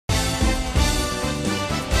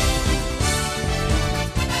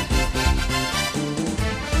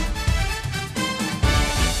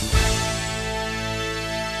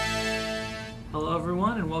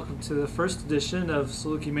to the first edition of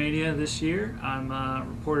Salukimania this year. I'm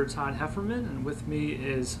reporter Todd Hefferman, and with me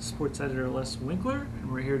is sports editor Les Winkler,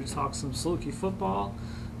 and we're here to talk some Saluki football.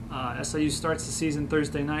 SIU starts the season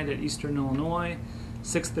Thursday night at Eastern Illinois,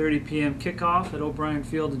 6:30 p.m. kickoff at O'Brien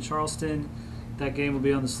Field in Charleston. That game will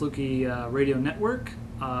be on the Saluki radio network,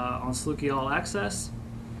 on Saluki All Access,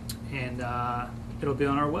 and it'll be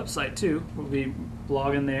on our website too. We'll be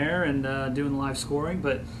blogging there and doing live scoring,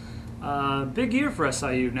 but big year for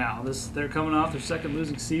SIU now. They're coming off their second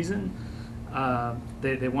losing season.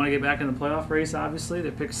 They want to get back in the playoff race, obviously. They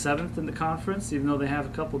picked 7th in the conference, even though they have a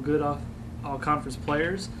couple good all-conference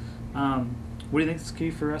players. What do you think is key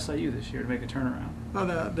for SIU this year to make a turnaround?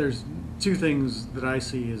 Well, there's two things that I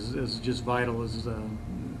see as just vital is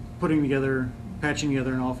patching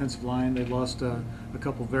together an offensive line. They've lost a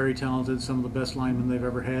couple very talented, some of the best linemen they've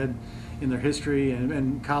ever had in their history,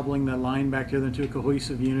 and cobbling that line back together into a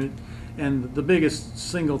cohesive unit. And the biggest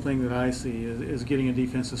single thing that I see is getting a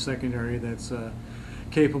defensive secondary that's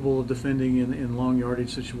capable of defending in long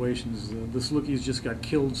yardage situations. The Salukis just got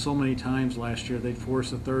killed so many times last year. They'd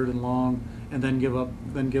force a 3rd and long and then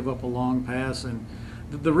give up a long pass. And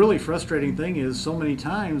the really frustrating thing is so many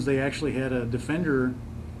times they actually had a defender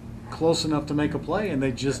close enough to make a play, and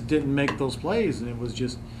they just didn't make those plays. And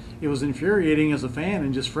it was infuriating as a fan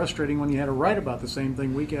and just frustrating when you had to write about the same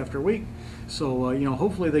thing week after week. So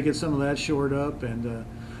hopefully they get some of that shored up, and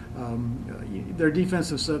their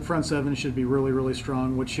defensive front seven should be really, really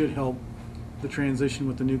strong, which should help the transition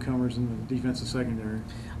with the newcomers in the defensive secondary.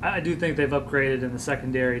 I do think they've upgraded in the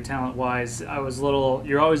secondary talent-wise.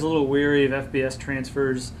 You're always a little weary of FBS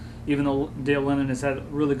transfers, even though Dale Lennon has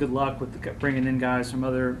had really good luck with bringing in guys from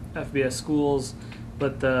other FBS schools.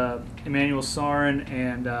 But Emmanuel Sarin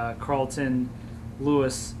and Carlton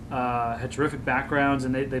Lewis had terrific backgrounds,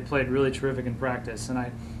 and they played really terrific in practice. And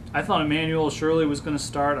I thought Emmanuel Shirley was going to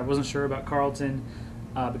start. I wasn't sure about Carlton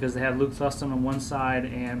because they had Luke Thuston on one side,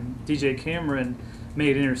 and DJ Cameron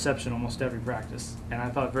made an interception almost every practice. And I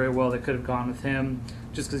thought very well they could have gone with him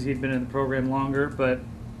just because he'd been in the program longer. But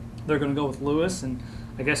they're going to go with Lewis, and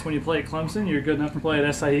I guess when you play at Clemson, you're good enough to play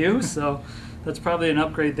at SIU. So that's probably an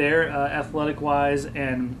upgrade there, athletic-wise,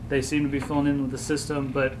 and they seem to be filling in with the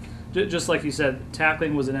system. But just like you said,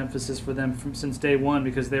 tackling was an emphasis for them since day one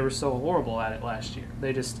because they were so horrible at it last year.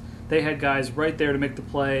 They had guys right there to make the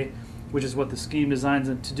play, which is what the scheme designs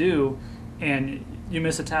them to do, and you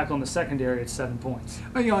miss a tackle in the secondary, it's 7 points.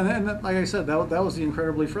 And like I said, that was the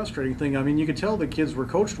incredibly frustrating thing. I mean, you could tell the kids were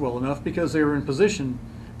coached well enough because they were in position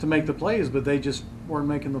to make the plays, but they just weren't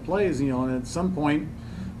making the plays. And at some point,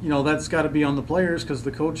 that's got to be on the players because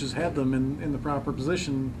the coaches have them in the proper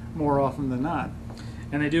position more often than not.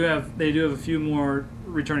 And they do have a few more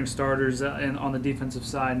returning starters on the defensive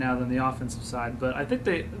side now than the offensive side. But I think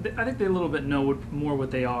they a little bit know more what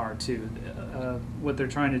they are too, what they're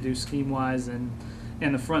trying to do scheme wise, and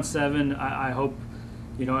the front seven. I hope,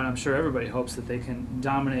 and I'm sure everybody hopes that they can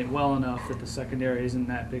dominate well enough that the secondary isn't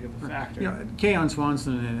that big of a factor. Keon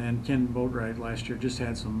Swanson and Ken Boatwright last year just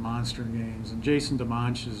had some monster games, and Jason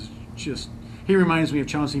DeMonch is just. He reminds me of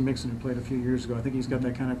Chauncey Mixon, who played a few years ago. I think he's got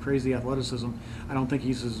that kind of crazy athleticism. I don't think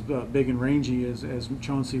he's as big and rangy as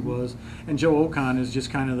Chauncey was. And Joe Ocon is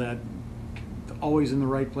just kind of that always in the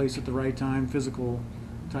right place at the right time, physical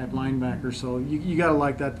type linebacker. So you got to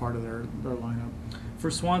like that part of their lineup.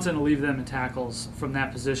 For Swanson to leave them in tackles from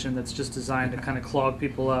that position that's just designed to kind of clog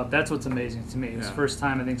people up, that's what's amazing to me. It's the first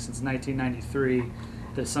time, I think, since 1993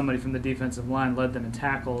 that somebody from the defensive line led them in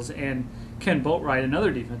tackles. And Ken Boatwright,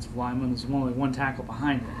 another defensive lineman, was only one tackle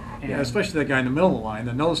behind him. And especially that guy in the middle of the line,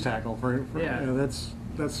 the nose tackle.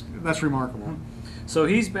 That's remarkable. So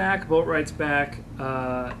he's back. Boatwright's back.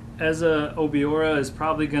 Eza Obiora is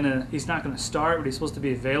probably he's not going to start, but he's supposed to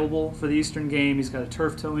be available for the Eastern game. He's got a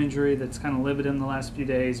turf toe injury that's kind of limited him the last few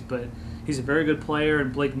days, but he's a very good player,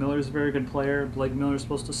 and Blake Miller's a very good player. Blake Miller's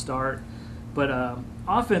supposed to start. But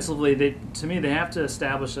offensively, they have to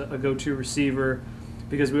establish a go-to receiver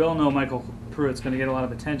because we all know Michael Pruitt's going to get a lot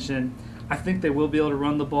of attention. I think they will be able to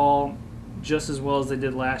run the ball just as well as they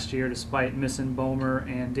did last year despite missing Bomer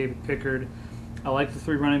and David Pickard. I like the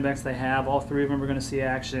 3 running backs they have. All 3 of them are going to see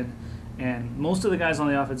action. And most of the guys on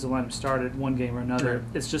the offensive line have started one game or another.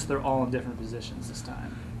 Right. It's just they're all in different positions this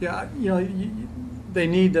time. Yeah, they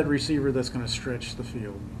need that receiver that's going to stretch the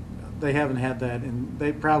field. They haven't had that, and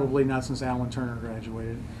they probably not since Alan Turner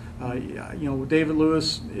graduated. David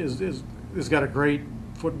Lewis has got a great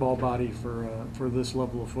football body for this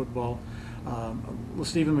level of football.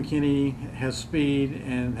 Stephen McKinney has speed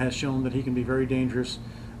and has shown that he can be very dangerous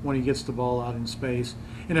when he gets the ball out in space.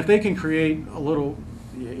 And if they can create a little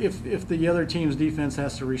if the other team's defense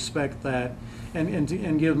has to respect that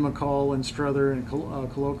and give them a call and Strother and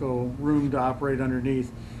Coloco room to operate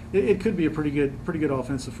underneath, it could be a pretty good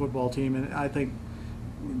offensive football team. And I think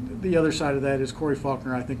the other side of that is Corey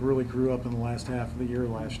Faulkner, I think, really grew up in the last half of the year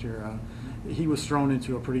last year. He was thrown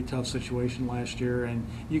into a pretty tough situation last year, and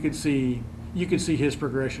you could see his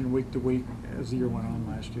progression week to week as the year went on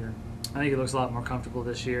last year. I think he looks a lot more comfortable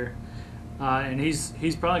this year. And he's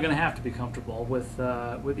probably going to have to be comfortable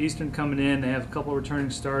with Eastern coming in. They have a couple of returning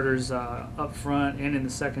starters up front and in the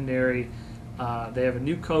secondary. They have a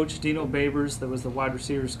new coach, Dino Babers, that was the wide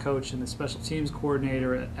receivers coach and the special teams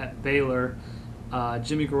coordinator at Baylor.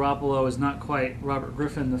 Jimmy Garoppolo is not quite Robert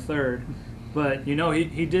Griffin III, but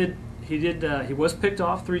he was picked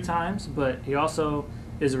off 3 times, but he also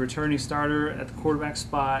is a returning starter at the quarterback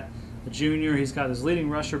spot. A junior, he's got his leading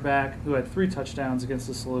rusher back who had 3 touchdowns against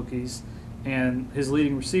the Salukis, and his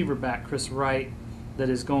leading receiver back, Chris Wright, that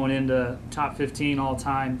is going into top 15 all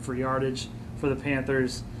time for yardage for the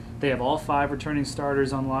Panthers. They have all 5 returning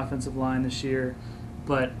starters on the offensive line this year,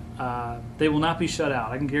 but they will not be shut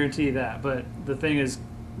out. I can guarantee you that. But the thing is,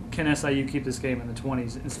 can SIU keep this game in the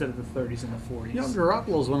 20s instead of the 30s and the 40s? You know,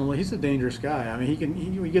 Garoppolo's he's a dangerous guy. I mean,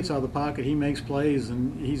 he gets out of the pocket, he makes plays,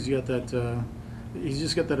 and he's got that. He's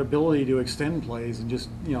just got that ability to extend plays and just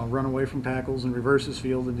run away from tackles and reverse his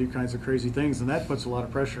field and do kinds of crazy things, and that puts a lot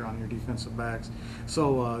of pressure on your defensive backs.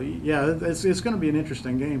 So it's going to be an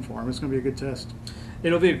interesting game for him. It's going to be a good test.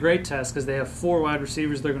 It'll be a great test because they have 4 wide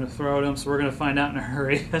receivers they're going to throw at them, so we're going to find out in a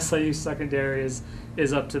hurry. SIU secondary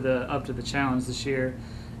is up to the challenge this year,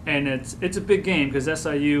 and it's a big game because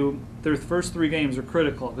SIU, their first 3 games are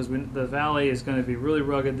critical because the Valley is going to be really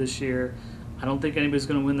rugged this year. I don't think anybody's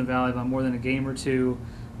going to win the Valley by more than a game or 2.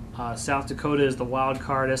 South Dakota is the wild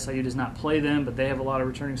card. SIU does not play them, but they have a lot of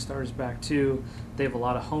returning starters back too. They have a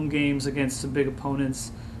lot of home games against some big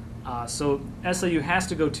opponents. So SIU has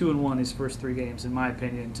to go 2-1 these first 3 games, in my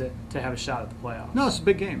opinion, to have a shot at the playoffs. No, it's a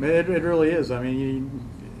big game. It really is. I mean,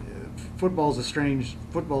 football's a strange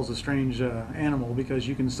animal because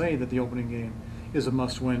you can say that the opening game is a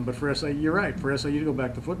must-win, but for SIU, you're right. For SIU to go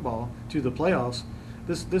back to football to the playoffs,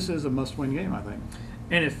 this is a must-win game, I think.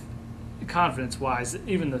 And if confidence-wise,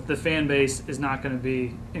 even the fan base is not going to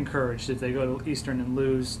be encouraged if they go to Eastern and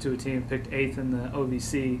lose to a team picked 8th in the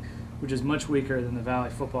OVC, which is much weaker than the Valley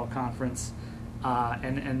Football Conference.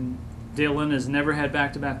 And Dale Lynn has never had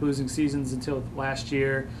back-to-back losing seasons until last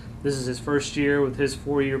year. This is his first year with his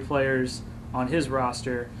 4-year players on his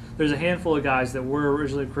roster. There's a handful of guys that were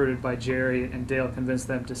originally recruited by Jerry, and Dale convinced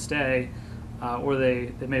them to stay, or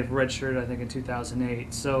they may have redshirted, I think, in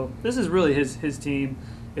 2008. So this is really his team.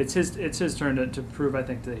 It's his turn to prove, I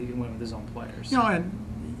think, that he can win with his own players.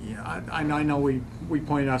 I know we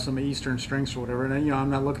pointed out some Eastern strengths or whatever, and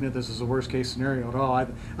I'm not looking at this as a worst case scenario at all. I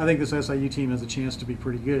think this SIU team has a chance to be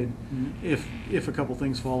pretty good if a couple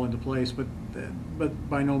things fall into place, but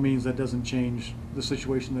by no means that doesn't change the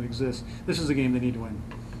situation that exists. This is a game they need to win.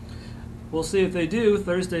 We'll see if they do.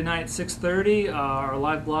 Thursday night, 6:30. Our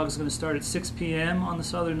live blog is going to start at 6 p.m. on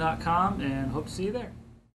thesouthern.com, and hope to see you there.